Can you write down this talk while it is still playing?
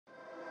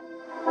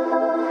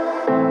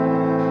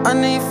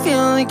and you feel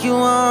like you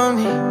want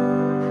me,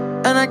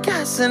 and I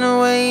guess in a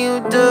way you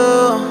do.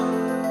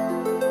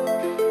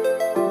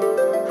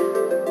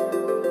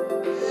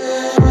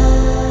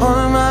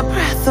 Holding my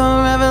breath,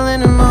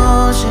 unraveling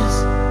emotions.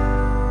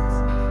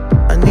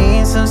 I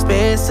need some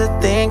space to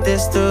think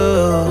this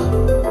through.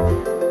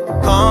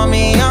 Call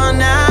me all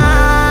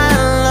night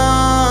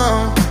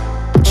long.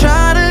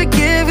 Try to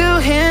give you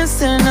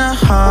hints and a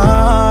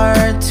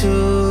hard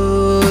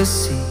to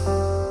see.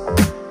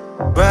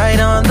 Right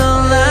on the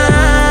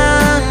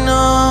line,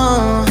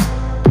 no.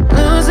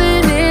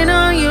 Losing it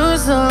on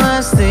you's the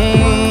last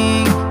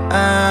thing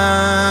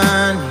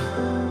I need.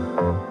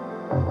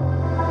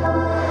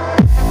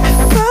 If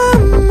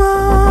I'm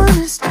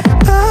honest,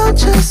 I'll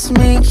just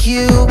make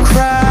you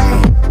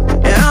cry,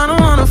 and I don't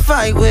wanna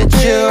fight with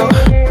you.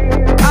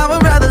 I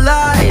would rather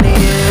lie to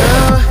you.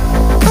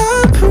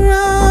 I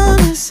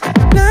promise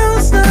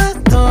now's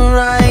not the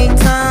right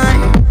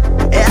time,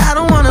 and I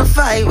don't wanna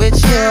fight with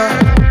you.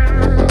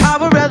 I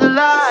would rather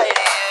lie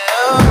to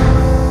you.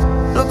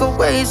 Look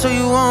away so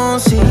you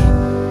won't see,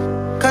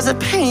 'cause the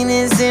pain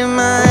is in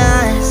my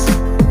eyes.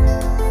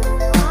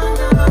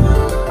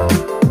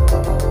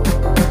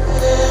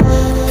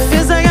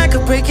 Feels like I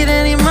could break it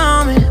any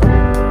moment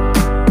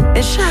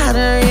and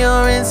shatter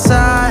your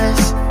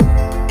insides.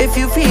 If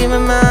you feel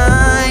my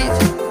mind,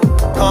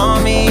 call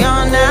me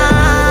all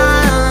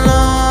night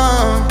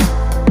long.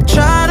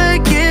 Try to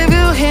give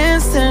you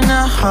hints and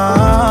a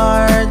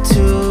hard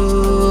to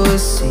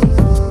see.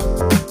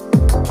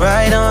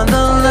 Right on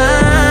the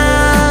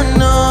line,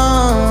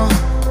 no.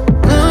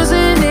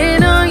 Losing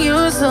it on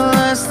you's the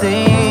last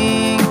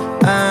thing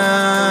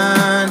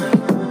I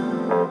need.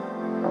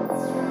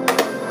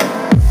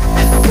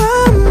 If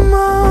I'm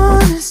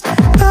honest,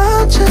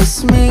 I'll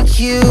just make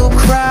you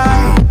cry,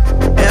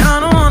 and I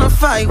don't wanna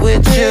fight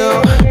with you.